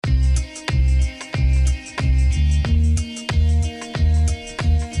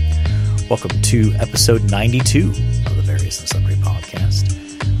Welcome to episode 92 of the Various and Sundry podcast.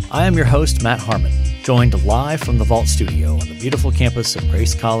 I am your host, Matt Harmon, joined live from the Vault Studio on the beautiful campus of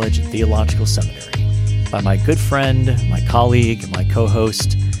Grace College and Theological Seminary by my good friend, my colleague, my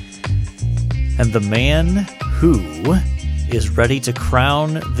co-host, and the man who is ready to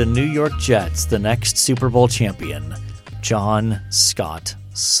crown the New York Jets the next Super Bowl champion, John Scott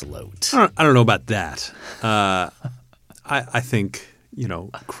Sloat. I don't know about that. I think,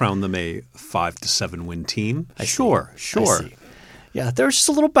 crown them a 5-7 win team. Sure. Yeah, there's just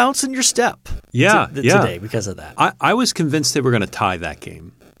a little bounce in your step today because of that. I was convinced they were going to tie that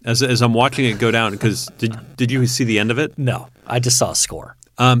game as I'm watching it go down because did you see the end of it? No, I just saw a score.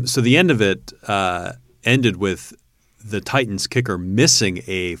 So the end of it ended with the Titans kicker missing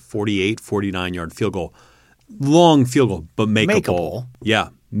a 48, 49-yard field goal. Long field goal, but makeable.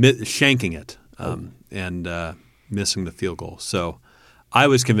 Yeah, shanking it and missing the field goal. So I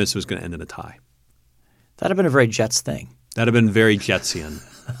was convinced it was going to end in a tie. That would have been a very Jets thing. That would have been very Jetsian.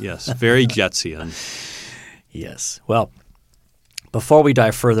 Yes, very Jetsian. Yes. Well, before we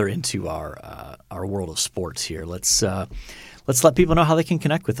dive further into our world of sports here, let's let people know how they can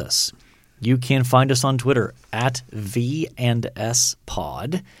connect with us. You can find us on Twitter at V&S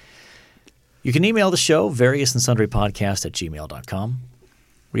You can email the show, variousandsundrypodcast@gmail.com.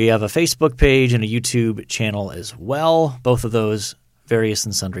 We have a Facebook page and a YouTube channel as well, both of those, Various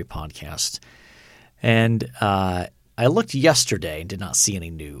and Sundry Podcast. And I looked yesterday and did not see any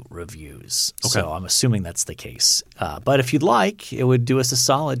new reviews, so I'm assuming that's the case. But if you'd like, it would do us a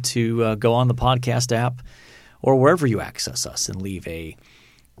solid to go on the podcast app or wherever you access us and leave a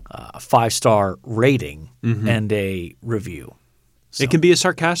 5-star rating and a review. So, it can be a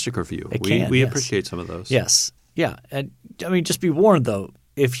sarcastic review. We yes. appreciate some of those. Yes. Yeah. And I mean, just be warned, though,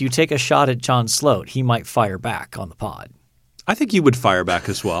 if you take a shot at John Sloat, he might fire back on the pod. I think you would fire back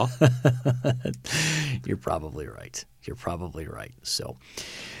as well. You're probably right. So,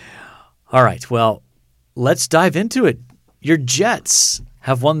 all right. Well, let's dive into it. Your Jets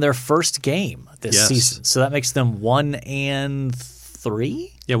have won their first game this season. So that makes them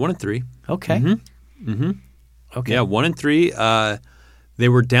 1-3? Yeah, 1-3. Okay. Mm-hmm. Okay. Yeah, 1-3. They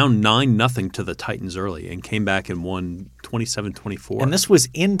were down 9-0 to the Titans early and came back and won 27-24. And this was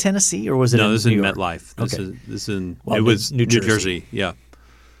in Tennessee, or was it? No, this is New in York? MetLife. This is in. Well, it was New Jersey. Yeah.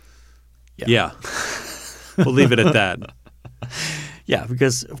 We'll leave it at that. Yeah,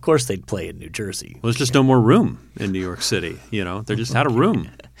 because of course they'd play in New Jersey. Well, there's just no more room in New York City. They're just out of room.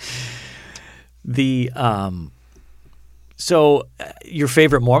 So your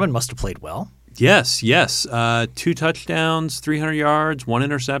favorite Mormon must have played well. Yes. 2 touchdowns, 300 yards, 1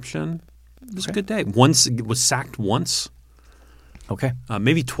 interception. It was a good day. Once was sacked once. Okay.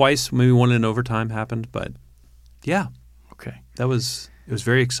 Maybe twice. Maybe one in overtime happened, but yeah. Okay. It was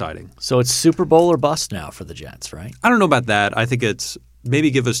very exciting. So it's Super Bowl or bust now for the Jets, right? I don't know about that. I think it's maybe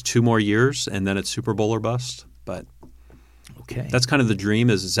give us 2 more years and then it's Super Bowl or bust. But okay, that's kind of the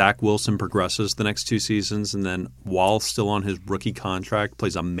dream as Zach Wilson progresses the next 2 seasons and then while still on his rookie contract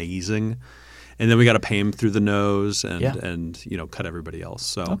plays amazing. And then we got to pay him through the nose and cut everybody else.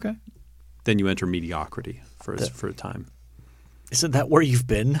 So then you enter mediocrity for a time. Isn't that where you've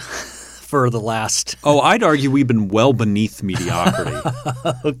been for the last? Oh, I'd argue we've been well beneath mediocrity.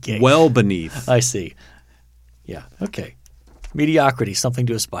 Okay. Well beneath. I see. Yeah. Okay. Mediocrity, something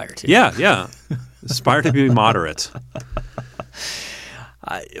to aspire to. Yeah. Aspire to be moderate.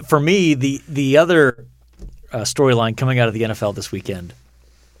 For me, the other storyline coming out of the NFL this weekend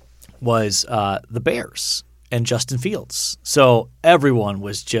was the Bears and Justin Fields. So everyone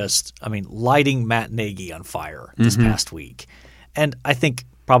was just, lighting Matt Nagy on fire this past week. And I think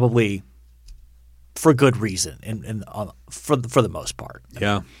probably for good reason and for the most part.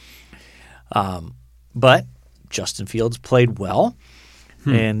 Yeah. But Justin Fields played well,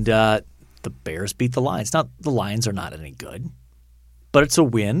 and the Bears beat the Lions. Now, the Lions are not any good, but it's a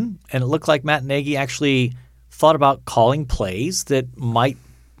win, and it looked like Matt Nagy actually thought about calling plays that might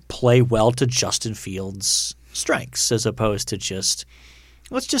play well to Justin Fields' strengths as opposed to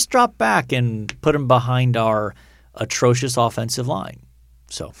let's just drop back and put him behind our atrocious offensive line.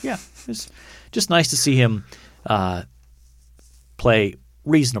 So, yeah, it's just nice to see him play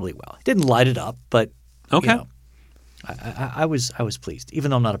reasonably well. He didn't light it up, but I was pleased,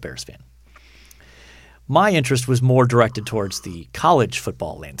 even though I'm not a Bears fan. My interest was more directed towards the college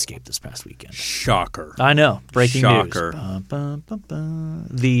football landscape this past weekend. Shocker. I know. Breaking news. Shocker.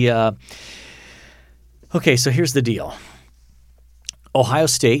 Okay, so here's the deal. Ohio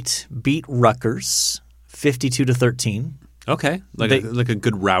State beat Rutgers 52-13. Okay. Like a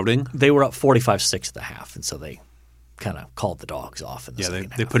good routing. They were up 45-6 at the half, and so they kind of called the dogs off in the second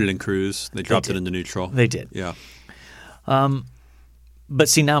half. They put it in cruise. They dropped it into neutral. They did. Yeah. But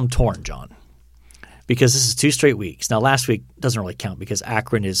see, now I'm torn, John, because this is 2 straight weeks. Now, last week doesn't really count because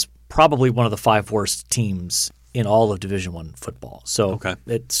Akron is probably one of the 5 worst teams in all of Division I football. So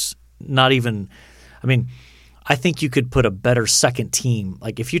it's not even – I mean, I think you could put a better second team.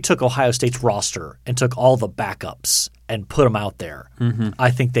 Like if you took Ohio State's roster and took all the backups and put them out there, I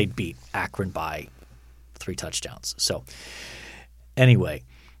think they'd beat Akron by 3 touchdowns. So anyway,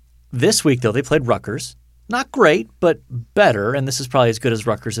 this week, though, they played Rutgers. Not great, but better, and this is probably as good as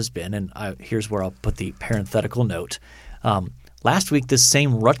Rutgers has been. And here's where I'll put the parenthetical note. Last week, this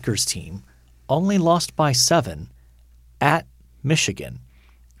same Rutgers team only lost by 7 at Michigan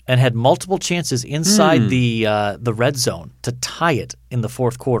and had multiple chances inside the red zone to tie it in the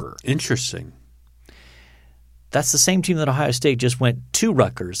fourth quarter. Interesting. That's the same team that Ohio State just went to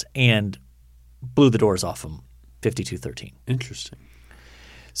Rutgers and blew the doors off them 52-13. Interesting.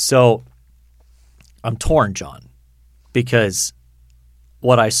 So I'm torn, John, because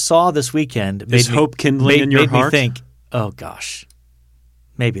what I saw this weekend made hope kindling in your heart? Me think, oh gosh,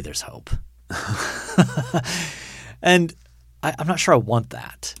 maybe there's hope. And I'm not sure I want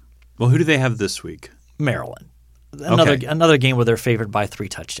that. Well, who do they have this week? Maryland. Another game where they're favored by 3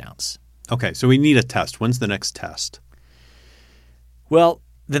 touchdowns. Okay, so we need a test. When's the next test? Well,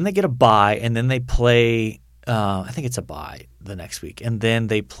 then they get a bye, and then they play I think it's a bye the next week. And then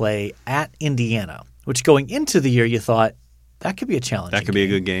they play at Indiana, which going into the year you thought that could be a challenge. That could be a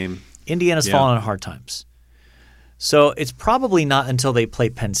good game. Indiana's fallen on hard times. So it's probably not until they play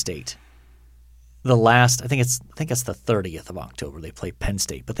Penn State. I think it's the 30th of October they play Penn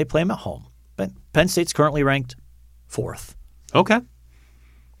State, but they play them at home. But Penn State's currently ranked 4th. Okay.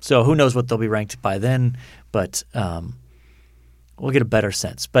 So who knows what they'll be ranked by then, but we'll get a better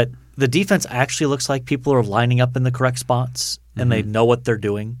sense. But the defense actually looks like people are lining up in the correct spots and they know what they're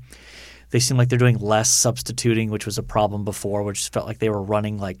doing. They seem like they're doing less substituting, which was a problem before, which felt like they were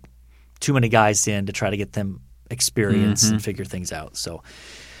running like too many guys in to try to get them experience and figure things out. So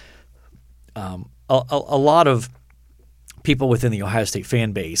a lot of people within the Ohio State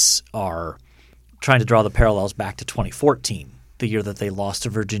fan base are trying to draw the parallels back to 2014, the year that they lost to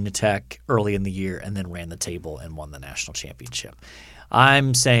Virginia Tech early in the year and then ran the table and won the national championship.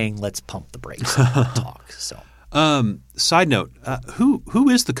 I'm saying let's pump the brakes and talk. So, side note, who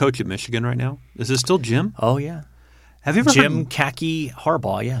is the coach at Michigan right now? Is it still Jim? Oh yeah, have you ever Jim heard Khaki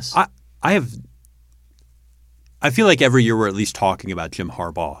Harbaugh? Yes, I have. I feel like every year we're at least talking about Jim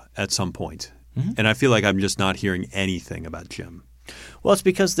Harbaugh at some point, and I feel like I'm just not hearing anything about Jim. Well, it's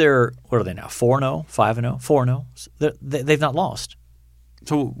because they're – what are they now, 4-0, 5-0, 4-0? They've not lost.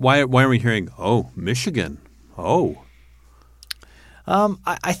 So why are we hearing, Michigan,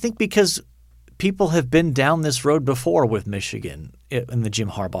 I think because people have been down this road before with Michigan in the Jim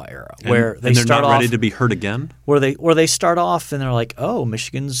Harbaugh era, where they're not ready to be hurt again? Where they start off and they're like,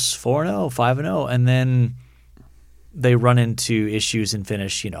 Michigan's 4-0, 5-0, and then they run into issues and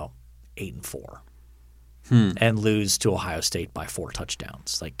finish, 8-4. And lose to Ohio State by 4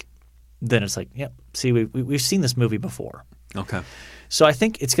 touchdowns. Then it's like, yep. See, we've seen this movie before. Okay. So I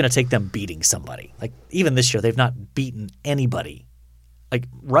think it's going to take them beating somebody. Like even this year, they've not beaten anybody. Like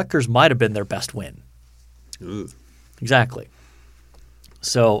Rutgers might have been their best win. Ooh. Exactly.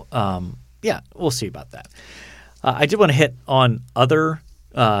 So we'll see about that. I did want to hit on other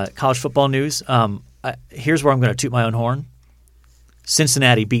college football news. Here's where I'm going to toot my own horn.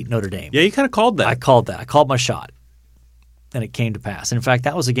 Cincinnati beat Notre Dame. Yeah, you kind of called that. I called that. I called my shot, and it came to pass. And in fact,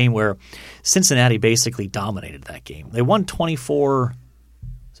 that was a game where Cincinnati basically dominated that game. They won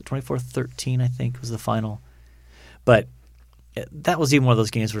 24-13, I think, was the final. But that was even one of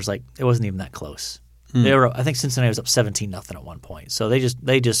those games where it's like it wasn't even that close. I think Cincinnati was up 17-0 at one point. So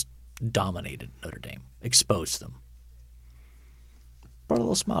they just dominated Notre Dame, exposed them. Brought a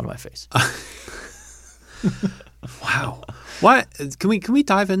little smile to my face. Wow. Why can we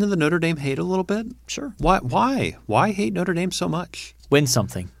dive into the Notre Dame hate a little bit? Sure. Why hate Notre Dame so much? Win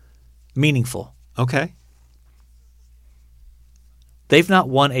something meaningful. Okay. They've not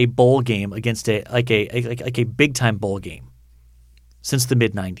won a bowl game against a big time bowl game since the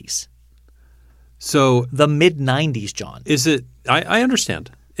mid '90s. So the mid '90s, John. Is it? I understand.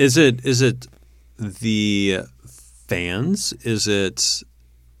 Is it the fans? Is it?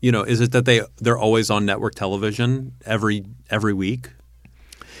 Is it that they're always on network television every week?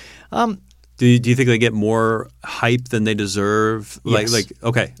 Do you think they get more hype than they deserve? Yes.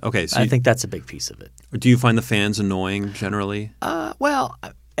 Okay. So I think that's a big piece of it. Do you find the fans annoying generally? Well,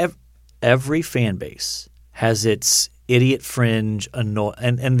 every fan base has its idiot fringe, then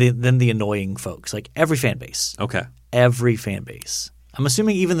the annoying folks. Like every fan base. Okay. every fan base. I'm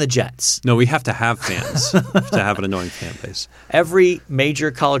assuming even the Jets. No, we have to have fans to have an annoying fan base. Every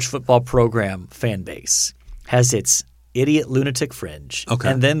major college football program fan base has its idiot lunatic fringe,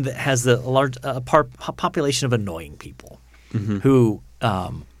 and then has the large population of annoying people who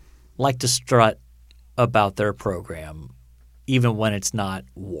like to strut about their program even when it's not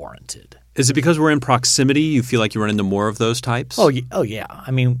warranted. Is it because we're in proximity? You feel like you run into more of those types? Oh yeah.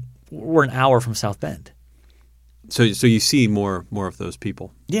 I mean, we're an hour from South Bend. So you see more of those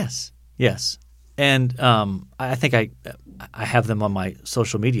people. Yes. And I think I have them on my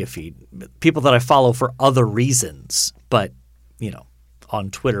social media feed. People that I follow for other reasons, but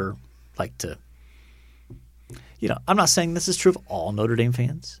on Twitter, like to. I'm not saying this is true of all Notre Dame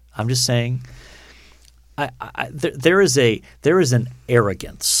fans. I'm just saying, there is an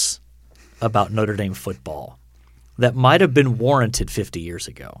arrogance about Notre Dame football that might have been warranted 50 years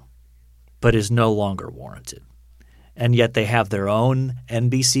ago, but is no longer warranted. And yet they have their own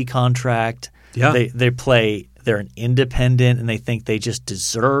NBC contract. Yeah. They're an independent, and they think they just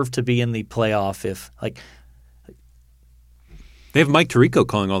deserve to be in the playoff they have Mike Tirico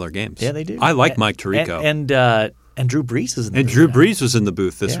calling all their games. Yeah, they do. I like Mike Tirico. And Drew Brees is in the booth. And Drew Brees was in the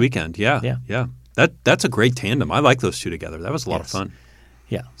booth this weekend. Yeah. Yeah. That's a great tandem. I like those two together. That was a lot of fun.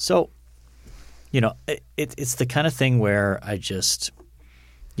 Yeah. So, it's the kind of thing where I just,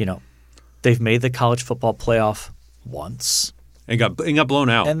 they've made the college football playoff once. And got blown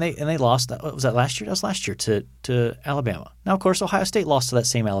out. And they lost. What was that last year? That was last year to Alabama. Now, of course, Ohio State lost to that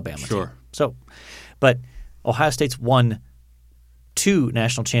same Alabama team. So, but Ohio State's won 2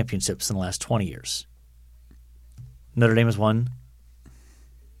 national championships in the last 20 years. Notre Dame has won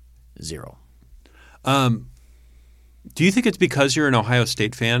 0. Do you think it's because you're an Ohio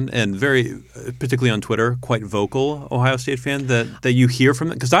State fan and very, particularly on Twitter, quite vocal Ohio State fan that you hear from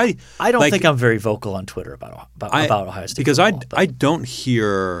them? Because I don't think I'm very vocal on Twitter about Ohio State because football, I don't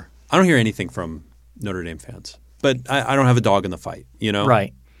hear anything from Notre Dame fans, but I don't have a dog in the fight.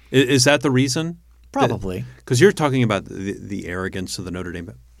 Right? Is that the reason? Probably because you're talking about the arrogance of the Notre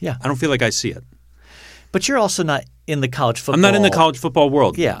Dame. Yeah, I don't feel like I see it. But you're also not in the college football. I'm not in the college football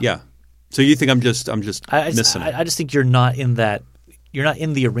world. Yeah. So you think I'm just missing it? I just think you're not in that. You're not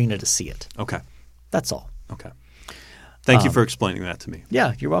in the arena to see it. Okay, that's all. Okay, thank you for explaining that to me.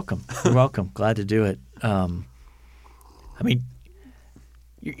 Yeah, you're welcome. You're welcome. Glad to do it. I mean,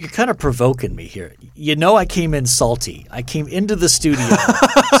 you're kind of provoking me here. I came in salty. I came into the studio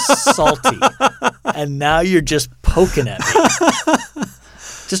salty, and now you're just poking at me,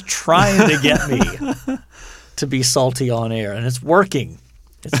 just trying to get me to be salty on air, and it's working.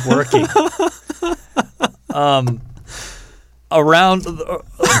 It's working. Around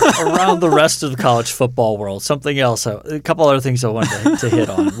the rest of the college football world, something else. A couple other things I wanted to hit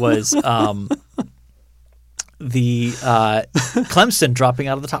on was the Clemson dropping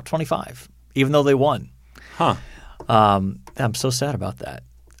out of the top 25, even though they won. Huh. I'm so sad about that.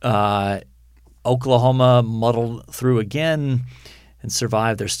 Oklahoma muddled through again and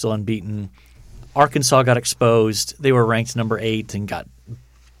survived. They're still unbeaten. Arkansas got exposed. They were ranked number 8 and got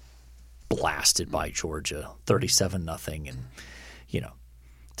blasted by Georgia, 37-0, and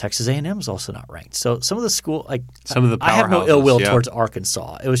Texas A&M is also not ranked. So some of the school, some of the powerhouses, I have no ill will towards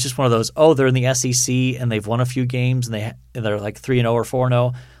Arkansas. It was just one of those. They're in the SEC and they've won a few games and they're like 3-0 or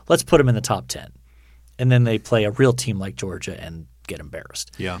 4-0. Let's put them in the top 10, and then they play a real team like Georgia and get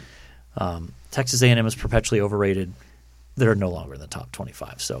embarrassed. Yeah. Texas A&M is perpetually overrated. They're no longer in the top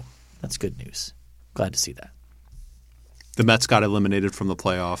 25, so that's good news. Glad to see that. The Mets got eliminated from the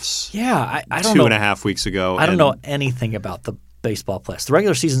playoffs. Yeah, I don't know. 2.5 weeks ago. I don't know anything about the baseball playoffs. The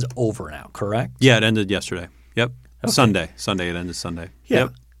regular season's over now, correct? Yeah, it ended yesterday. Yep. Okay. Sunday. It ended Sunday. Yeah.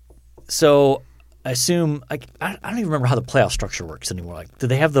 Yep. So I assume I don't even remember how the playoff structure works anymore. Do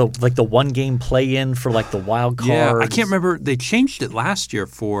they have the one game play in for the wild card? Yeah, I can't remember. They changed it last year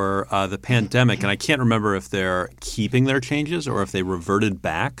for the pandemic, and I can't remember if they're keeping their changes or if they reverted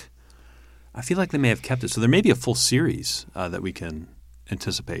back. I feel like they may have kept it. So there may be a full series that we can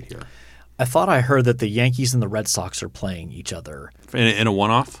anticipate here. I thought I heard that the Yankees and the Red Sox are playing each other. In a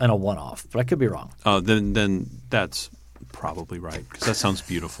one-off? In a one-off, but I could be wrong. Oh, then that's probably right because that sounds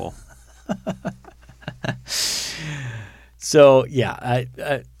beautiful. So, yeah,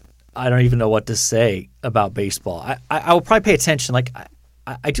 I don't even know what to say about baseball. I will probably pay attention.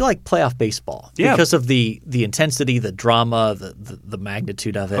 I do like playoff baseball because of the intensity, the drama, the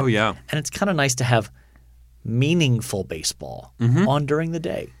magnitude of it. Oh, yeah. And it's kind of nice to have meaningful baseball on during the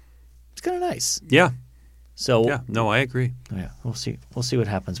day. It's kind of nice. Yeah. So yeah, no, I agree. Yeah, we'll see what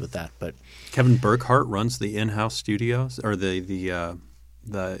happens with that. But Kevin Burkhardt runs the in-house studios or the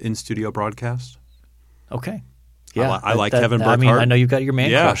in-studio broadcast. Okay. Yeah, I like Kevin Burkhardt. I mean, I know you've got your man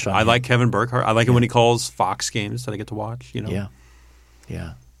crush on him. I like Kevin Burkhardt. I like it when he calls Fox games that I get to watch.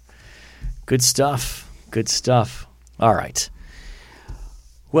 Yeah. Good stuff. Good stuff. All right.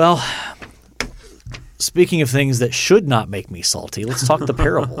 Well, speaking of things that should not make me salty, let's talk the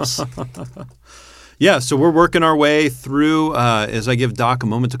parables. Yeah, so we're working our way through as I give Doc a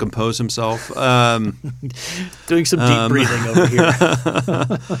moment to compose himself. Doing some deep breathing over here.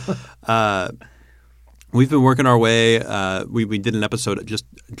 We've been working our way. We did an episode just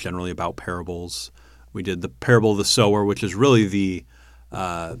generally about parables. We did the parable of the sower, which is really the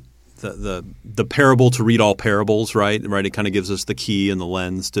parable to read all parables, right? Right. It kind of gives us the key and the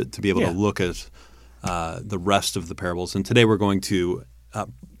lens to be able to look at the rest of the parables. And today we're going to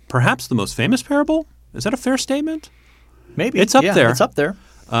perhaps the most famous parable. Is that a fair statement? Maybe it's up there. It's up there.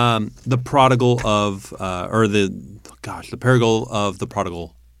 The prodigal of the parable of the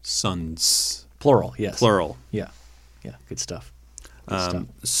prodigal sons. Plural. Yes. Plural. Yeah. Good stuff.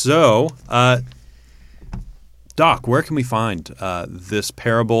 Doc, where can we find this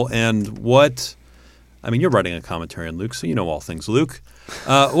parable and what? I mean, you're writing a commentary on Luke, so you know all things Luke.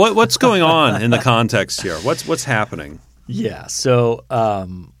 What's going on in the context here? What's happening? Yeah. So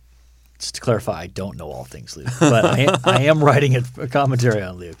just to clarify, I don't know all things Luke, but I am writing a commentary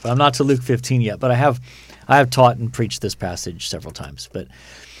on Luke. I'm not to Luke 15 yet, but I have taught and preached this passage several times. But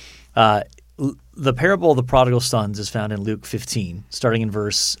the parable of the prodigal sons is found in Luke 15, starting in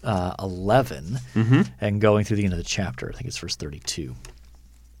verse 11 and going through the end of the chapter. I think it's verse 32.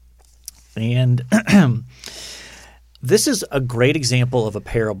 And this is a great example of a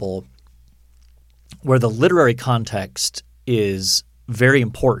parable where the literary context is very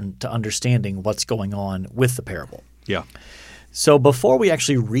important to understanding what's going on with the parable. Yeah. So before we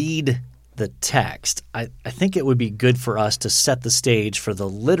actually read the text, I think it would be good for us to set the stage for the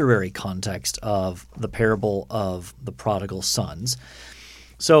literary context of the parable of the prodigal sons.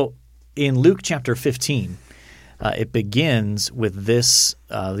 So in Luke chapter 15, it begins with these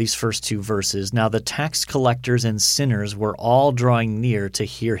first two verses. Now the tax collectors and sinners were all drawing near to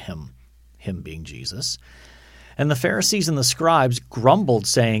hear him being Jesus. And the Pharisees and the scribes grumbled,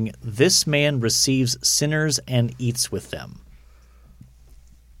 saying, "This man receives sinners and eats with them."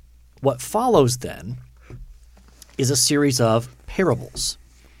 What follows then is a series of parables.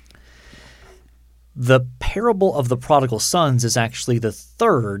 The parable of the prodigal sons is actually the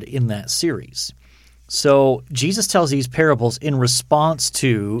third in that series. So Jesus tells these parables in response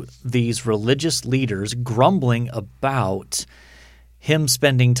to these religious leaders grumbling about him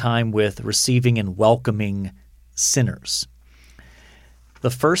spending time with receiving and welcoming sinners. The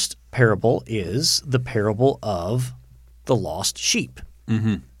first parable is the parable of the lost sheep.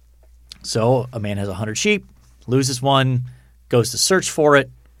 Mm-hmm. So a man has 100 sheep, loses one, goes to search for it,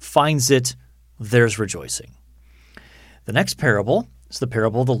 finds it, there's rejoicing. The next parable is the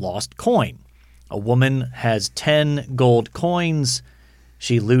parable of the lost coin. A woman has 10 gold coins.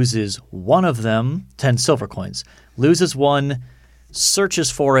 She loses one of them, 10 silver coins, loses one,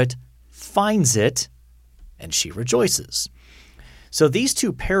 searches for it, finds it, and she rejoices. So these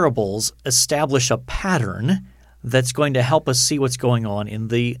two parables establish a pattern that's going to help us see what's going on in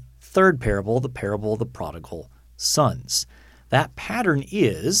the third parable, the parable of the prodigal sons. That pattern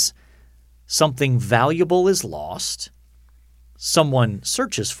is something valuable is lost, someone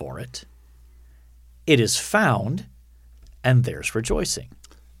searches for it, it is found, and there's rejoicing.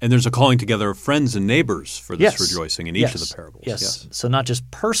 And there's a calling together of friends and neighbors for this rejoicing in each of the parables. Yes. So not just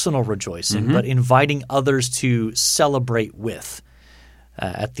personal rejoicing, but inviting others to celebrate with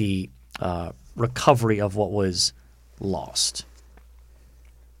at the recovery of what was lost.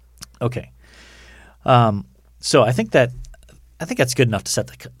 Okay. So I think that's good enough to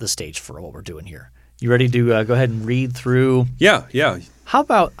set the stage for what we're doing here. You ready to go ahead and read through? Yeah. How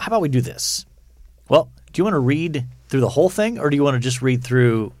about we do this? Well, do you want to read through the whole thing, or do you want to just read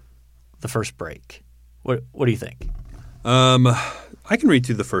through the first break? What do you think? I can read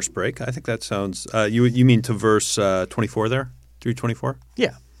through the first break. I think that sounds. You mean to verse 24 there, through 24?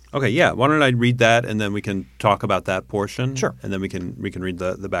 Yeah. Okay. Yeah. Why don't I read that, and then we can talk about that portion. Sure. And then we can read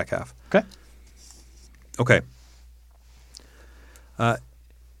the back half. Okay. Okay.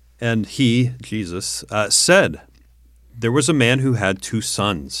 And he, Jesus, said, "There was a man who had 2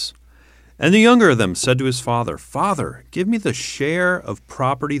 sons. And the younger of them said to his father, 'Father, give me the share of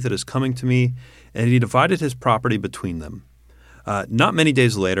property that is coming to me.' And he divided his property between them. Not many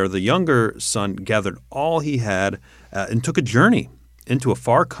days later, the younger son gathered all he had and took a journey into a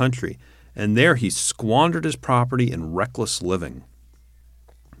far country, and there he squandered his property in reckless living.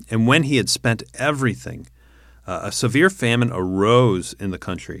 And when he had spent everything, a severe famine arose in the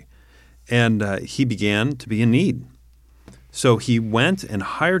country, and he began to be in need. So he went and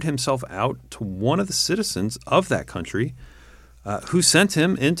hired himself out to one of the citizens of that country, who sent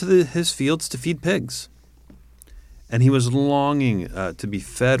him into his fields to feed pigs. And he was longing to be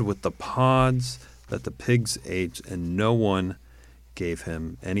fed with the pods that the pigs ate, and no one gave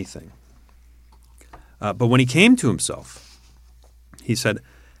him anything. But when he came to himself, he said,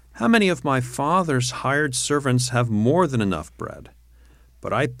 "How many of my father's hired servants have more than enough bread?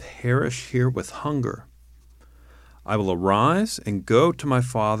 But I perish here with hunger. I will arise and go to my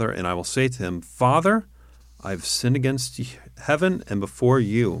father, and I will say to him, 'Father, I have sinned against heaven and before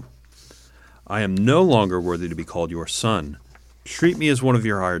you. I am no longer worthy to be called your son. Treat me as one of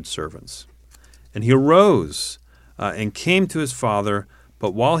your hired servants.' And he arose and came to his father,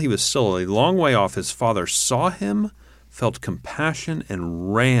 but while he was still a long way off, his father saw him, felt compassion,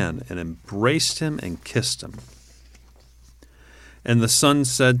 and ran and embraced him and kissed him. And the son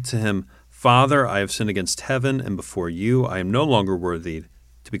said to him, 'Father, I have sinned against heaven and before you. I am no longer worthy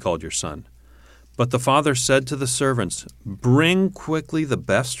to be called your son.' But the father said to the servants, 'Bring quickly the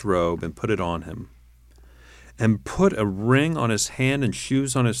best robe and put it on him, and put a ring on his hand and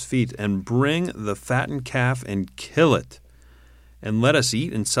shoes on his feet, and bring the fattened calf and kill it, and let us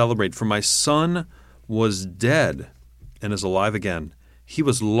eat and celebrate. For my son was dead and is alive again. He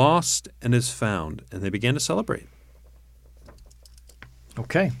was lost and is found.' And they began to celebrate."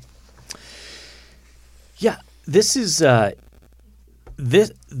 Okay. Yeah, this is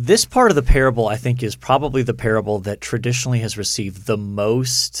this part of the parable, I think, is probably the parable that traditionally has received the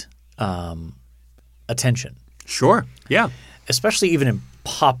most attention. Sure. Yeah. Especially even in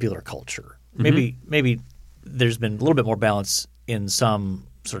popular culture. Maybe there's been a little bit more balance in some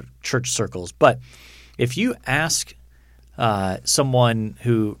sort of church circles, but if you ask someone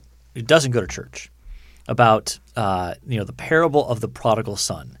who doesn't go to church about the parable of the prodigal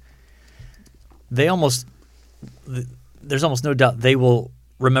son, there's almost no doubt they will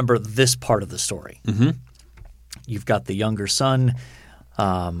remember this part of the story. Mm-hmm. You've got the younger son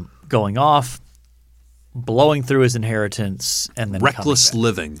going off, blowing through his inheritance, and then reckless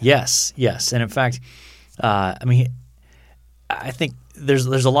living. Yes. And in fact, I think there's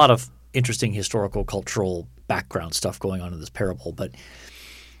a lot of interesting historical, cultural background stuff going on in this parable. But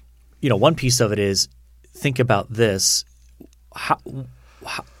one piece of it is, think about this: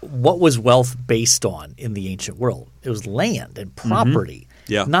 what was wealth based on in the ancient world? It was land and property,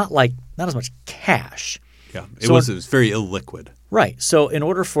 not as much cash. Yeah, it was very illiquid. Right. So in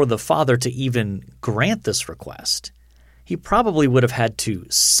order for the father to even grant this request, he probably would have had to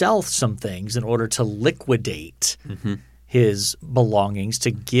sell some things in order to liquidate his belongings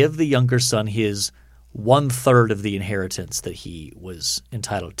to give the younger son his 1/3 of the inheritance that he was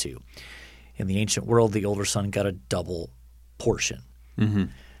entitled to. In the ancient world, the older son got a double portion. Mm-hmm.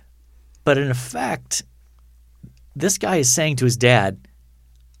 But in effect, this guy is saying to his dad,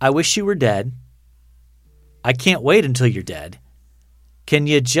 "I wish you were dead. I can't wait until you're dead. Can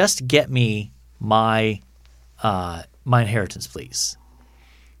you just get me my inheritance, please?"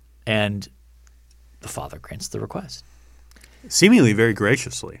 And the father grants the request. Seemingly very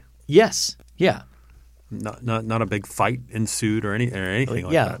graciously. Yes. Yeah. Not a big fight ensued or anything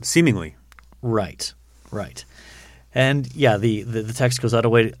like Yeah. that. Seemingly. Right. And yeah, the text goes out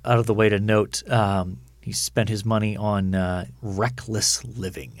of the way to note he spent his money on reckless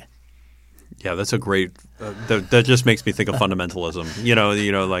living. Yeah, that's a great. That just makes me think of fundamentalism.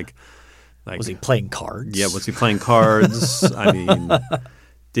 Like was he playing cards? Yeah, was he playing cards? I mean,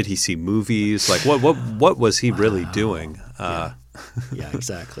 did he see movies? Like, what was he really doing? Yeah,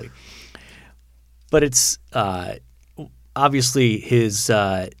 exactly. But it's obviously his,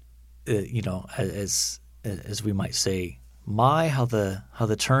 as we might say, how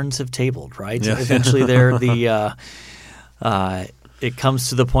the turns have tabled, right? Yeah. Eventually, it comes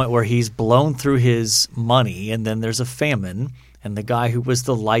to the point where he's blown through his money, and then there's a famine, and the guy who was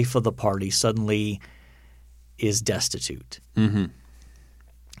the life of the party suddenly is destitute, and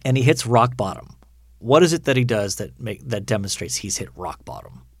he hits rock bottom. What is it that he does that demonstrates he's hit rock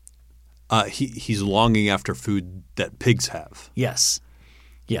bottom? He's longing after food that pigs have. Yes.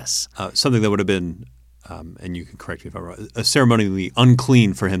 Something that would have been, and you can correct me if I'm wrong, ceremonially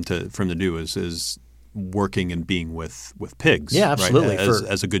unclean for him to do is working and being with pigs. Yeah, absolutely. Right?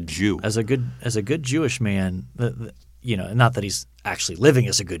 As a good Jew, as a good Jewish man, not that he's actually living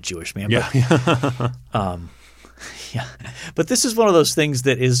as a good Jewish man. Yeah. But, yeah. But this is one of those things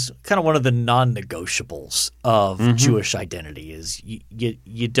that is kind of one of the non-negotiables of Jewish identity. Is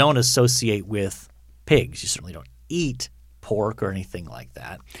you don't associate with pigs. You certainly don't eat pork or anything like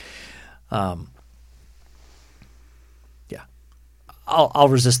that. I'll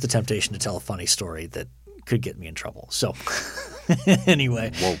resist the temptation to tell a funny story that could get me in trouble. So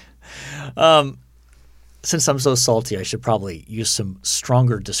anyway, since I'm so salty, I should probably use some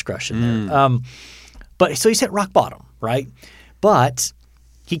stronger discretion there. But so he's hit rock bottom, right? But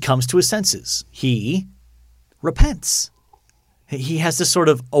he comes to his senses. He repents. He has this sort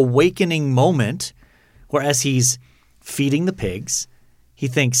of awakening moment where as he's feeding the pigs, he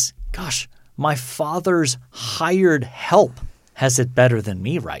thinks, gosh, my father's hired help has it better than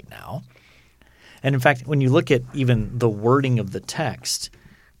me right now. And in fact, when you look at even the wording of the text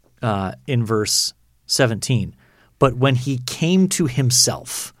in verse 17, but when he came to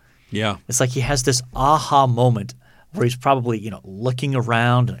himself, it's like he has this aha moment where he's probably, looking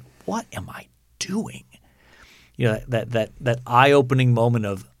around and what am I doing? That eye-opening moment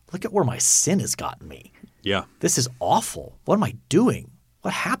of look at where my sin has gotten me. Yeah. This is awful. What am I doing?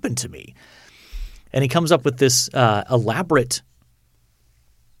 What happened to me? And he comes up with this elaborate's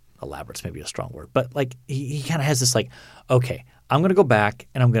maybe a strong word, but like he kind of has this like, okay, I'm going to go back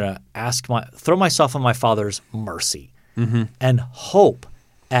and I'm going to throw myself on my father's mercy and hope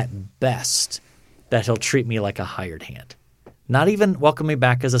at best that he'll treat me like a hired hand. Not even welcome me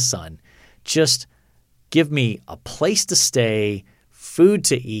back as a son, just give me a place to stay, food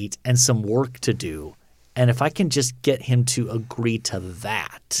to eat, and some work to do. And if I can just get him to agree to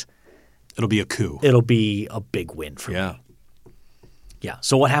that, it'll be a coup. It'll be a big win for me. Yeah.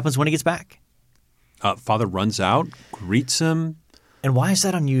 So what happens when he gets back? Father runs out, greets him. And why is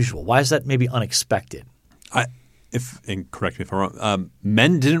that unusual? Why is that maybe unexpected? And correct me if I'm wrong,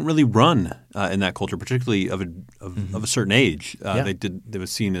 men didn't really run in that culture, particularly of a certain age. They were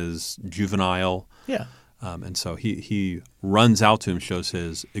seen as juvenile. Yeah. And so he runs out to him, shows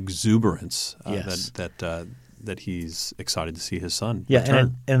his exuberance that he's excited to see his son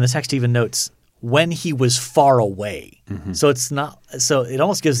return. And the text even notes when he was far away. So it's not. So it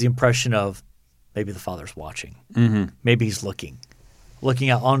almost gives the impression of maybe the father's watching. Maybe he's looking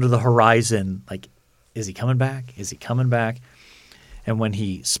out onto the horizon, like, is he coming back? Is he coming back? And when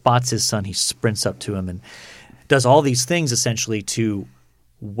he spots his son, he sprints up to him and does all these things essentially to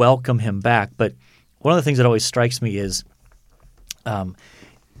welcome him back. But one of the things that always strikes me is some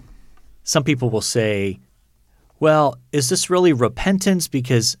people will say, well, is this really repentance?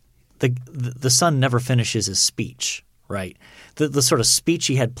 Because the son never finishes his speech, right? The sort of speech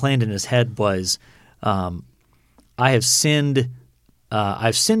he had planned in his head was, I've sinned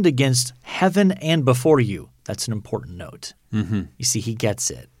against heaven and before you. That's an important note. You see, he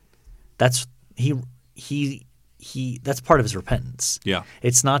gets it. That's that's part of his repentance. Yeah.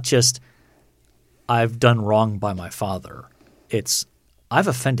 It's not just I've done wrong by my father. It's I've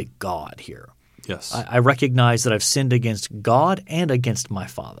offended God here. Yes. I recognize that I've sinned against God and against my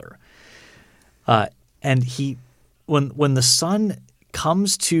father. And when the son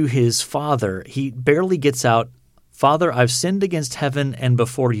comes to his father, he barely gets out, Father, I've sinned against heaven and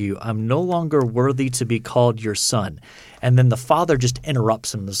before you. I'm no longer worthy to be called your son. And then the father just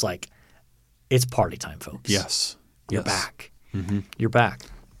interrupts him and is like, it's party time, folks. Yes. You're back. You're back.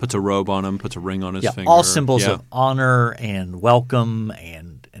 Puts a robe on him, puts a ring on his finger. All symbols of honor and welcome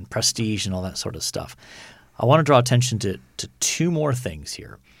and prestige and all that sort of stuff. I want to draw attention to two more things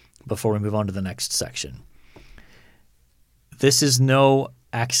here before we move on to the next section. This is no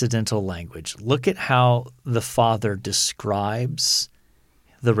accidental language. Look at how the father describes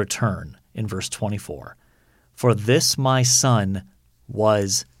the return in verse 24. For this my son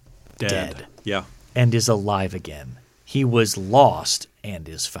was dead. Yeah. And is alive again. He was lost and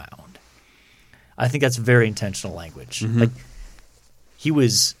is found. I think that's very intentional language. Like he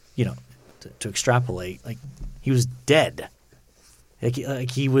was, to extrapolate, like he was dead. Like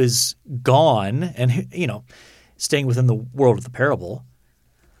he was gone and, staying within the world of the parable.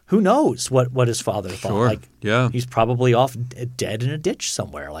 Who knows what his father thought? Sure. Like, he's probably off dead in a ditch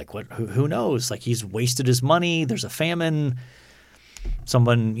somewhere. Like, who knows? Like, he's wasted his money. There's a famine.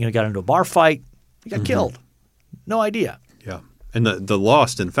 Someone, got into a bar fight. He got killed. No idea. Yeah. And the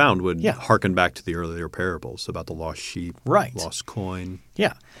lost and found would harken back to the earlier parables about the lost sheep, lost coin.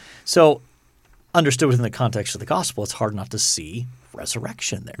 Yeah. So, understood within the context of the gospel, it's hard not to see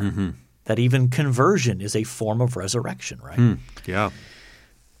resurrection there. That even conversion is a form of resurrection, right? Yeah.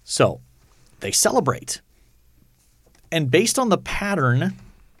 So they celebrate. And based on the pattern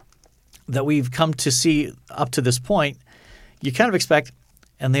that we've come to see up to this point, you kind of expect,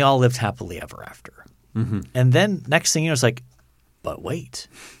 and they all lived happily ever after. And then next thing you know, it's like, but wait,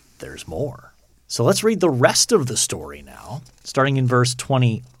 there's more. So let's read the rest of the story now, starting in verse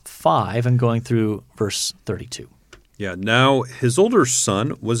 25 and going through verse 32. Yeah. Now his older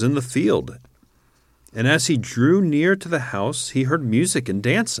son was in the field. And as he drew near to the house, he heard music and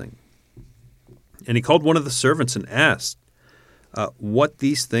dancing. And he called one of the servants and asked what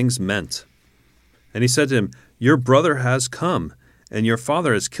these things meant. And he said to him, "Your brother has come, and your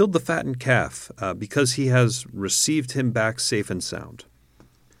father has killed the fattened calf, because he has received him back safe and sound."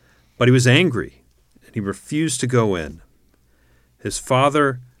 But he was angry, and he refused to go in. His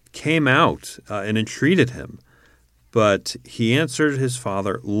father came out and entreated him, but he answered his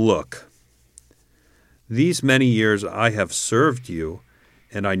father, "Look, these many years I have served you,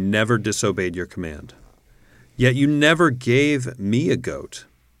 and I never disobeyed your command. Yet you never gave me a goat,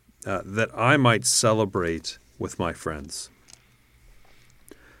 that I might celebrate with my friends.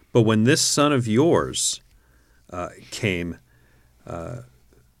 But when this son of yours came,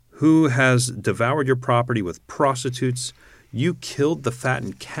 who has devoured your property with prostitutes, you killed the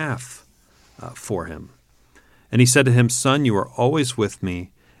fattened calf for him." And he said to him, "Son, you are always with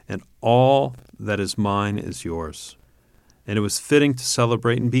me, and all that is mine is yours. And it was fitting to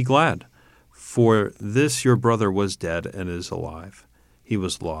celebrate and be glad. For this your brother was dead and is alive. He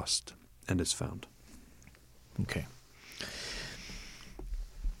was lost and is found." Okay.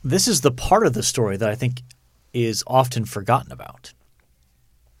 This is the part of the story that I think is often forgotten about.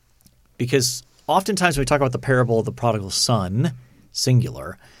 Because oftentimes when we talk about the parable of the prodigal son,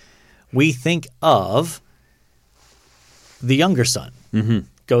 singular, we think of the younger son. Mm-hmm.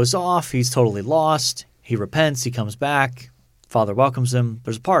 Goes off, he's totally lost, he repents, he comes back, father welcomes him,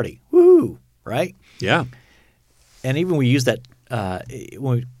 there's a party. Woohoo! Right? Yeah. And even we use that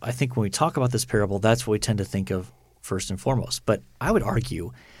I think when we talk about this parable, that's what we tend to think of first and foremost. But I would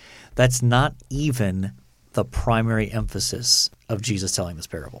argue that's not even the primary emphasis of Jesus telling this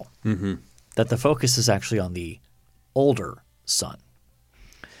parable. Mm-hmm. That the focus is actually on the older son.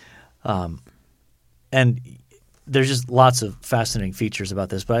 And there's just lots of fascinating features about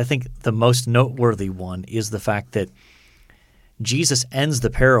this, but I think the most noteworthy one is the fact that Jesus ends the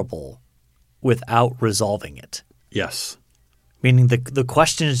parable without resolving it. Yes. Meaning the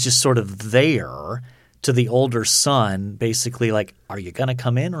question is just sort of there to the older son, basically like, are you going to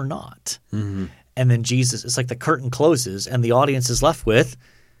come in or not? Mm-hmm. And then Jesus, it's like the curtain closes and the audience is left with,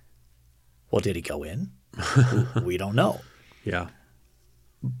 well, did he go in? We don't know. Yeah.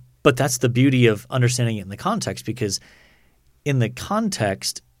 But that's the beauty of understanding it in the context, because in the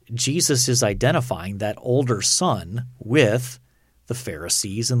context, Jesus is identifying that older son with the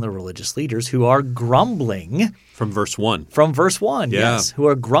Pharisees and the religious leaders who are grumbling. From verse 1. From verse 1, Yeah. yes. Who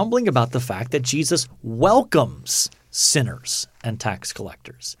are grumbling about the fact that Jesus welcomes sinners and tax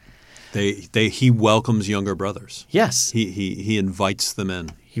collectors. He welcomes younger brothers. Yes. He invites them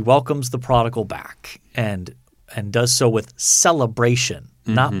in. He welcomes the prodigal back and does so with celebration,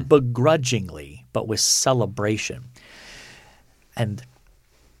 not begrudgingly, but with celebration. And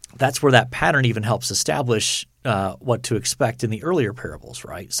that's where that pattern even helps establish what to expect in the earlier parables,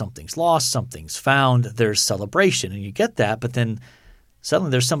 right? Something's lost, something's found, there's celebration, and you get that, but then suddenly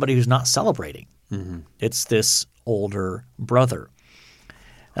there's somebody who's not celebrating. Mm-hmm. It's this older brother.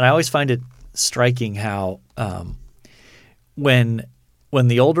 And I always find it striking how when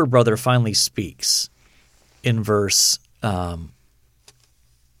the older brother finally speaks in verse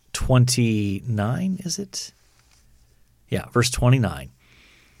 29, is it? Yeah, verse 29.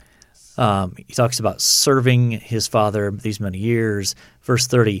 He talks about serving his father these many years. Verse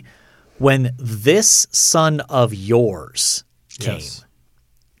 30, when this son of yours came. Yes.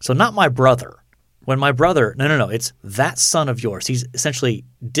 So not my brother. When my brother – no, it's that son of yours. He's essentially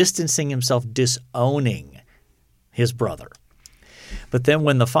distancing himself, disowning his brother. But then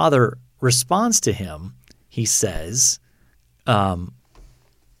when the father responds to him, he says in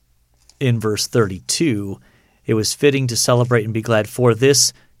verse 32, it was fitting to celebrate and be glad, for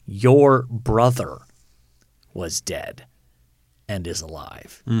this your brother was dead and is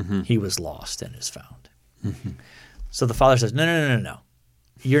alive. Mm-hmm. He was lost and is found. Mm-hmm. So the father says, no.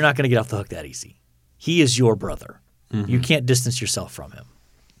 You're not going to get off the hook that easy. He is your brother. Mm-hmm. You can't distance yourself from him.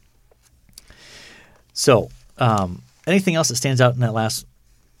 So anything else that stands out in that last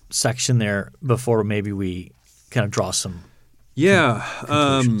section there before maybe we kind of draw some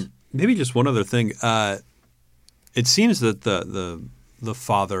conclusions? Maybe just one other thing. It seems that the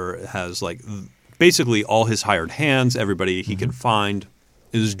father has like basically all his hired hands, everybody he can find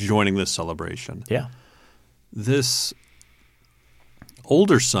is joining this celebration. Yeah. This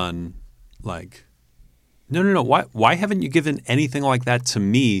older son, like, no. Why haven't you given anything like that to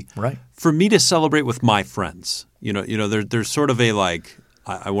me? Right. For me to celebrate with my friends. You know, there's sort of a like,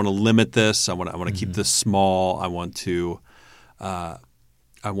 I want to limit this. I want to keep this small. I want to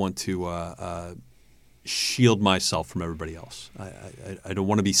shield myself from everybody else. I don't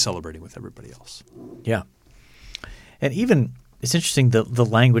want to be celebrating with everybody else. Yeah. And even it's interesting the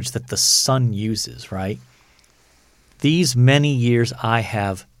language that the son uses, right? These many years I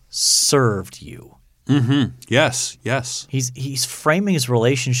have served you. Mm-hmm. Yes, yes. He's framing his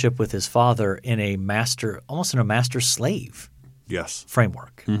relationship with his father in almost in a master-slave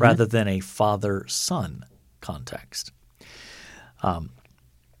framework, rather than a father-son context.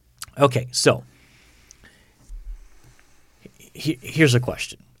 Okay, so here's a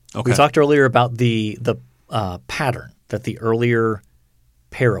question. Okay. We talked earlier about the pattern that the earlier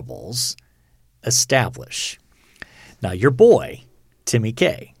parables establish. Now, your boy, Timmy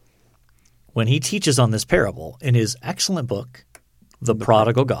K, when he teaches on this parable in his excellent book, The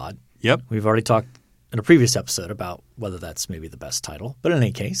Prodigal God. Yep. We've already talked in a previous episode about whether that's maybe the best title, but in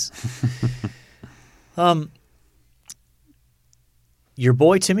any case, your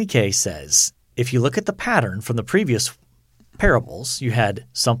boy Timmy K says, if you look at the pattern from the previous parables, you had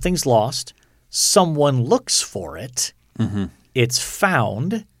something's lost, someone looks for it, it's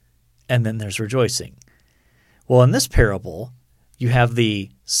found, and then there's rejoicing. Well, in this parable, you have the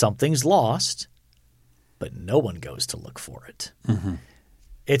something's lost, but no one goes to look for it.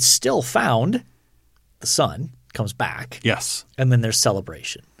 It's still found. The son comes back. Yes. And then there's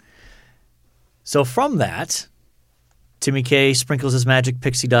celebration. So from that, Timmy K sprinkles his magic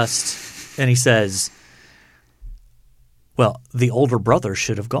pixie dust and he says, well, the older brother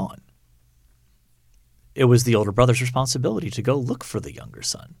should have gone. It was the older brother's responsibility to go look for the younger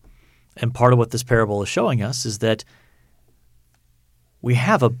son. And part of what this parable is showing us is that we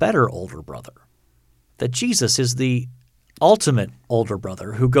have a better older brother, that Jesus is the ultimate older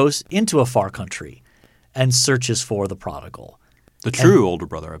brother who goes into a far country and searches for the prodigal. The true older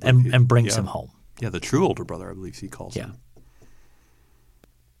brother, I believe. And brings him home. Yeah, the true older brother, I believe he calls him.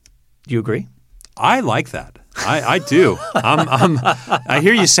 Do you agree? I like that. I do. I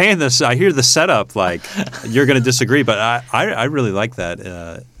hear you saying this. I hear the setup like you're going to disagree, but I really like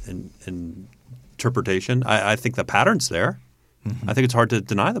that interpretation. I think the pattern's there. I think it's hard to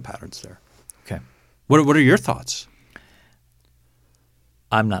deny the patterns there. Okay. What are your thoughts?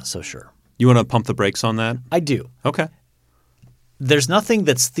 I'm not so sure. You want to pump the brakes on that? I do. Okay. There's nothing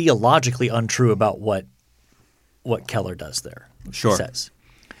that's theologically untrue about what Keller does there. Sure. Says.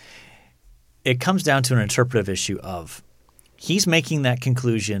 It comes down to an interpretive issue of he's making that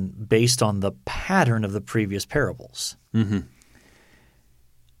conclusion based on the pattern of the previous parables,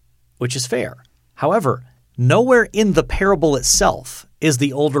 which is fair. However, nowhere in the parable itself is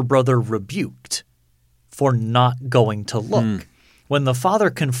the older brother rebuked for not going to look. When the father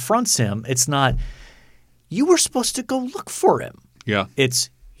confronts him, it's not, you were supposed to go look for him. Yeah. It's,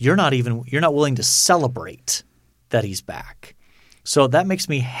 you're not willing to celebrate that he's back. So that makes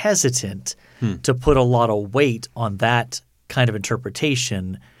me hesitant to put a lot of weight on that kind of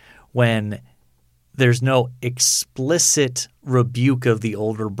interpretation when there's no explicit rebuke of the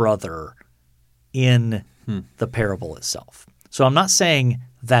older brother in the parable itself. So I'm not saying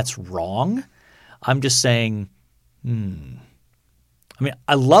that's wrong. I'm just saying, I mean,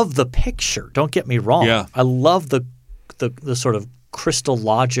 I love the picture. Don't get me wrong. Yeah. I love the sort of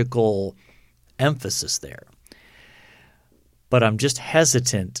Christological emphasis there. But I'm just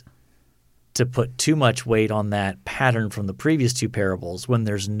hesitant to put too much weight on that pattern from the previous two parables when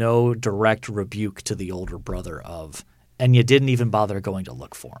there's no direct rebuke to the older brother of, and you didn't even bother going to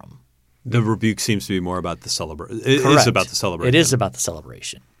look for him. The rebuke seems to be more about the celebration. It Correct. is about the celebration. It is about the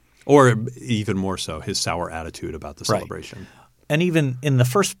celebration. Or even more so, his sour attitude about the celebration. And even in the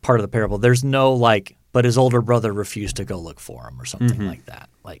first part of the parable, there's no like, but his older brother refused to go look for him or something like that.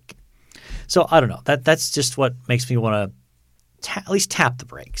 Like, so I don't know. That's just what makes me want to at least tap the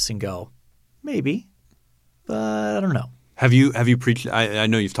brakes and go, maybe, but I don't know. Have you preached? I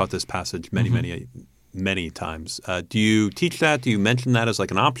know you've taught this passage many times. Do you teach that? Do you mention that as like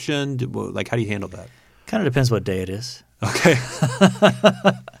an option? Like, how do you handle that? Kind of depends what day it is. Okay.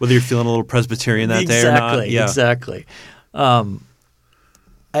 Whether you're feeling a little Presbyterian that day or not. Yeah. Exactly.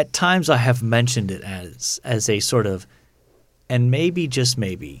 At times I have mentioned it as a sort of, and maybe, just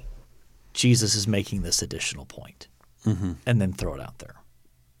maybe, Jesus is making this additional point, and then throw it out there.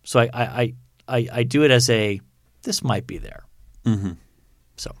 So I do it as a, this might be there.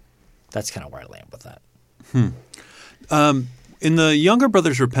 So that's kind of where I land with that. In the younger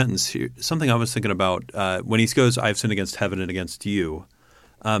brother's repentance, here, something I was thinking about when he goes, "I have sinned against heaven and against you."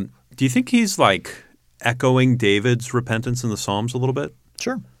 Do you think he's like echoing David's repentance in the Psalms a little bit?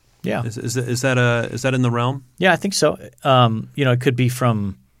 Sure. Yeah. Is that in the realm? Yeah, I think so. It could be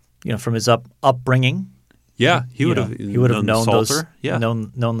from his upbringing. Yeah, he would have known the Psalter.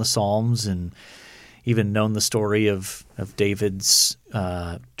 known the Psalms, and even known the story of David's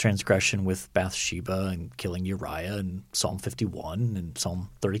transgression with Bathsheba and killing Uriah in Psalm 51 and Psalm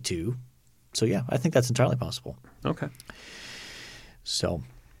 32. So yeah, I think that's entirely possible. Okay. So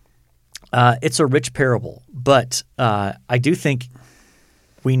it's a rich parable, but I do think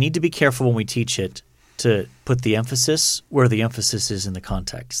we need to be careful when we teach it to put the emphasis where the emphasis is in the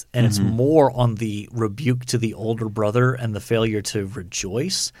context. And it's more on the rebuke to the older brother and the failure to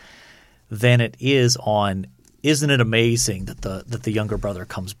rejoice than it is on, isn't it amazing that the younger brother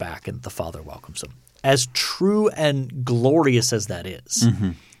comes back and the father welcomes him? As true and glorious as that is,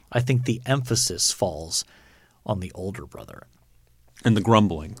 I think the emphasis falls on the older brother. And the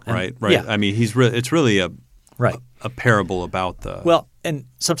grumbling, right? Yeah. I mean, it's really a parable about the – Well, and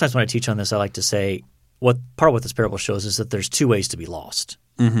sometimes when I teach on this, I like to say part of what this parable shows is that there's two ways to be lost.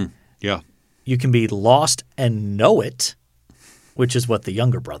 Yeah. You can be lost and know it, which is what the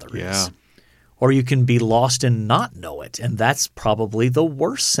younger brother is. Or you can be lost and not know it, and that's probably the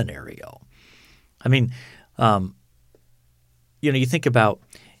worst scenario. I mean, you think about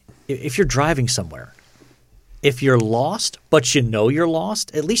if you're driving somewhere, if you're lost but you know you're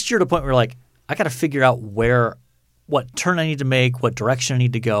lost, at least you're at a point where you're like, I got to figure out what turn I need to make, what direction I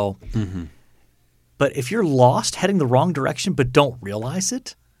need to go. But if you're lost heading the wrong direction but don't realize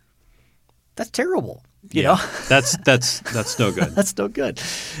it, that's terrible. You know? That's no good. That's no good.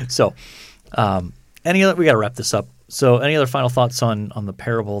 So we got to wrap this up. So any other final thoughts on the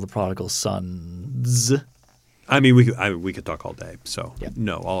parable of the prodigal sons? I mean, we could talk all day. So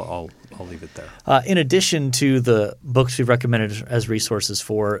no, I'll leave it there. In addition to the books we've recommended as resources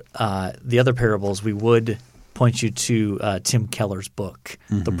for the other parables, we would point you to Tim Keller's book,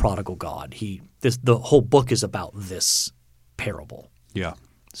 The Prodigal God. The whole book is about this parable. Yeah.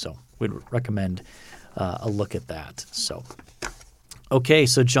 So we'd recommend a look at that. So, okay,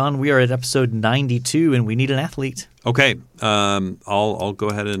 so John, we are at episode 92, and we need an athlete. Okay, I'll go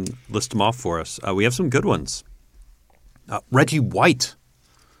ahead and list them off for us. We have some good ones. Reggie White.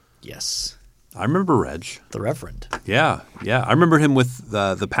 Yes. I remember Reg. The Reverend. Yeah. I remember him with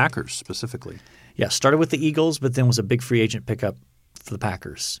the Packers specifically. Yeah, started with the Eagles, but then was a big free agent pickup for the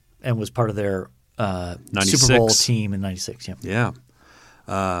Packers and was part of their Super Bowl team in '96. Yeah.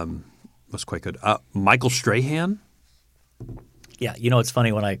 Was quite good. Michael Strahan. Yeah, it's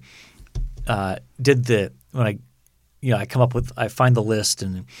funny when I I come up with, I find the list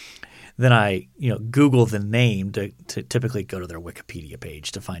and then I Google the name to typically go to their Wikipedia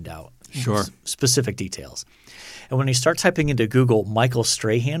page to find out specific details. And when you start typing into Google Michael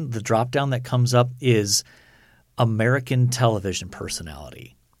Strahan, the drop-down that comes up is American television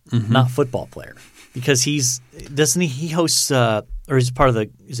personality, not football player. Because he hosts or he's part of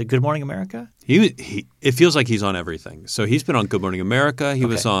is it Good Morning America? It feels like he's on everything. So he's been on Good Morning America. He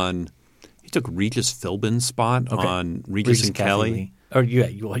took Regis Philbin's spot on Regis and Kelly. Or it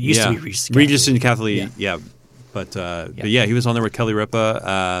used to be Regis and Kathy. Regis and Kathy, yeah. But he was on there with Kelly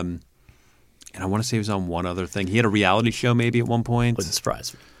Ripa. And I want to say he was on one other thing. He had a reality show maybe at one point. Wouldn't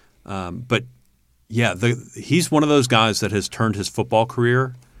surprise me. But yeah, he's one of those guys that has turned his football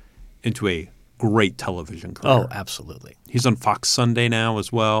career into a great television career. Oh, absolutely. He's on Fox Sunday now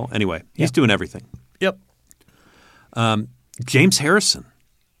as well. Anyway, he's doing everything. Yep. James Harrison.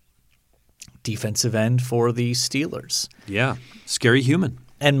 Defensive end for the Steelers. Yeah. Scary human.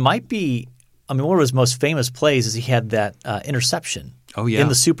 And might be – one of his most famous plays is he had that interception in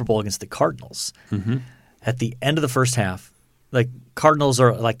the Super Bowl against the Cardinals. At the end of the first half, like Cardinals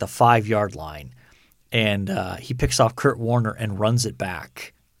are like the 5-yard line, and he picks off Kurt Warner and runs it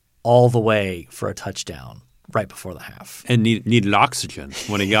back all the way for a touchdown right before the half. And needed oxygen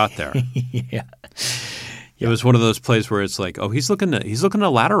when he got there. Yeah. It was one of those plays where it's like, oh, he's looking to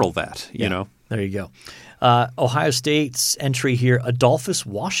lateral that, you know. There you go. Ohio State's entry here, Adolphus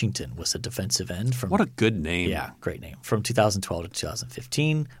Washington was a defensive end. What a good name. Yeah, great name. From 2012 to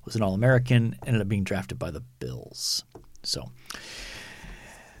 2015, was an All-American, ended up being drafted by the Bills. So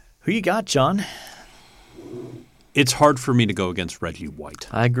who you got, John? It's hard for me to go against Reggie White.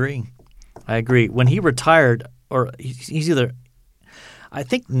 I agree. When he retired, or he's either – I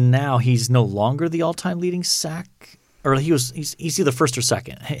think now he's no longer the all-time leading sack, or he's either first or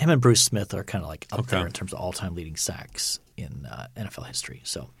second. Him and Bruce Smith are kind of like up there in terms of all-time leading sacks in NFL history.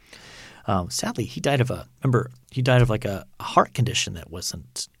 So sadly, he died of a heart condition that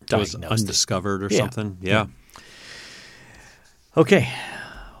wasn't diagnosed. It was undiscovered or something. Yeah. Okay.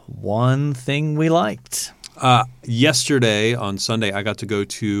 One thing we liked. Yesterday on Sunday, I got to go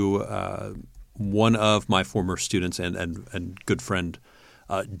to one of my former students and good friend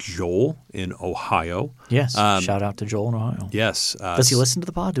Joel in Ohio. Yes. Shout out to Joel in Ohio. Yes. Does he listen to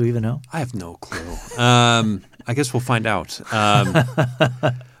the pod? Do we even know? I have no clue. I guess we'll find out.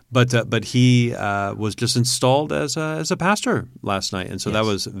 But he was just installed as a pastor last night, and so that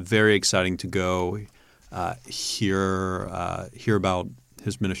was very exciting to go hear about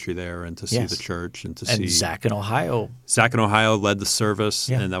his ministry there and to see the church and to see Zach in Ohio. Zach in Ohio led the service,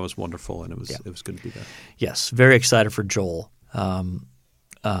 and that was wonderful, and it was good to be there. Yes, very excited for Joel. He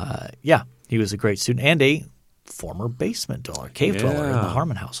was a great student and a former basement dweller, cave dweller in the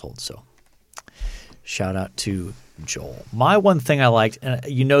Harmon household. So shout out to Joel. My one thing I liked, and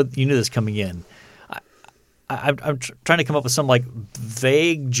you knew this coming in, I'm trying to come up with some like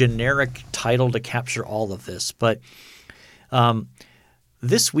vague generic title to capture all of this, but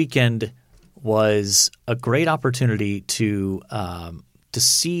this weekend was a great opportunity to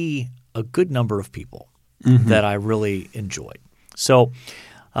see a good number of people that I really enjoyed. So,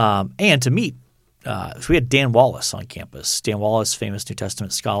 and to meet, so we had Dan Wallace on campus. Dan Wallace, famous New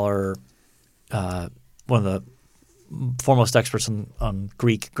Testament scholar, one of the foremost experts on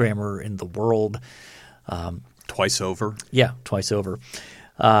Greek grammar in the world. Twice over. Yeah, twice over.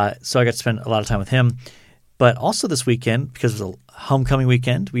 So I got to spend a lot of time with him. But also this weekend, because it was a homecoming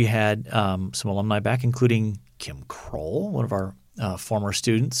weekend, we had some alumni back, including Kim Kroll, one of our former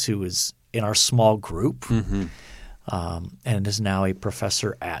students who was in our small group and is now a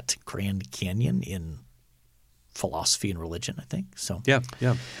professor at Grand Canyon in philosophy and religion, I think. So yeah.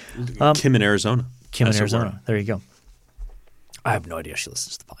 Kim in Arizona. Kim in Arizona. There you go. I have no idea if she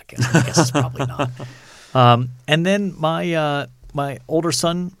listens to the podcast. I guess it's probably not. And then my older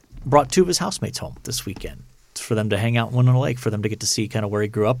son brought two of his housemates home this weekend for them to hang out in Winona Lake, for them to get to see kind of where he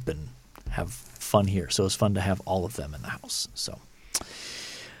grew up and have fun here. So it was fun to have all of them in the house. So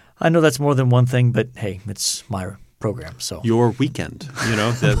I know that's more than one thing, but hey, it's my program. So your weekend,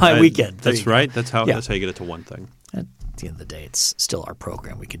 my weekend. That's right. That's how you get it to one thing. At the end of the day, it's still our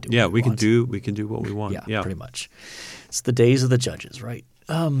program. We can do. Yeah, what we can want. we can do what we want. Yeah, pretty much. It's the days of the judges, right?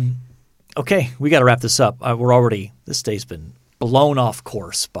 Okay, we got to wrap this up. This day's been blown off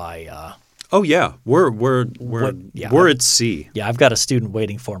course by. Oh yeah, we're at sea. Yeah, I've got a student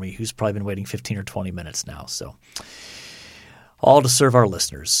waiting for me who's probably been waiting 15 or 20 minutes now. So, all to serve our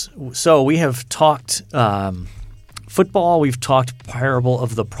listeners. So we have talked football. We've talked parable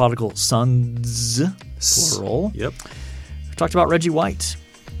of the prodigal sons, plural. Yep. We've talked about Reggie White,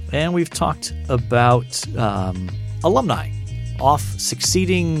 and we've talked about alumni off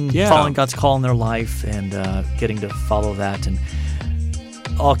succeeding, following God's call in their life, and getting to follow that. And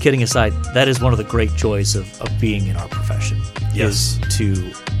all kidding aside, that is one of the great joys of being in our profession. Yes. Is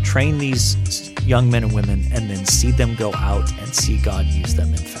to train these young men and women and then see them go out and see God use them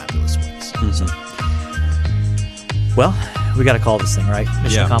in fabulous ways. Mm-hmm. So, well, we got to call this thing, right?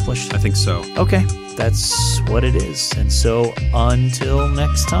 Mission accomplished? I think so. Okay, that's what it is. And so until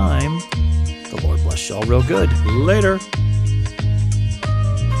next time, the Lord bless y'all real good. Later.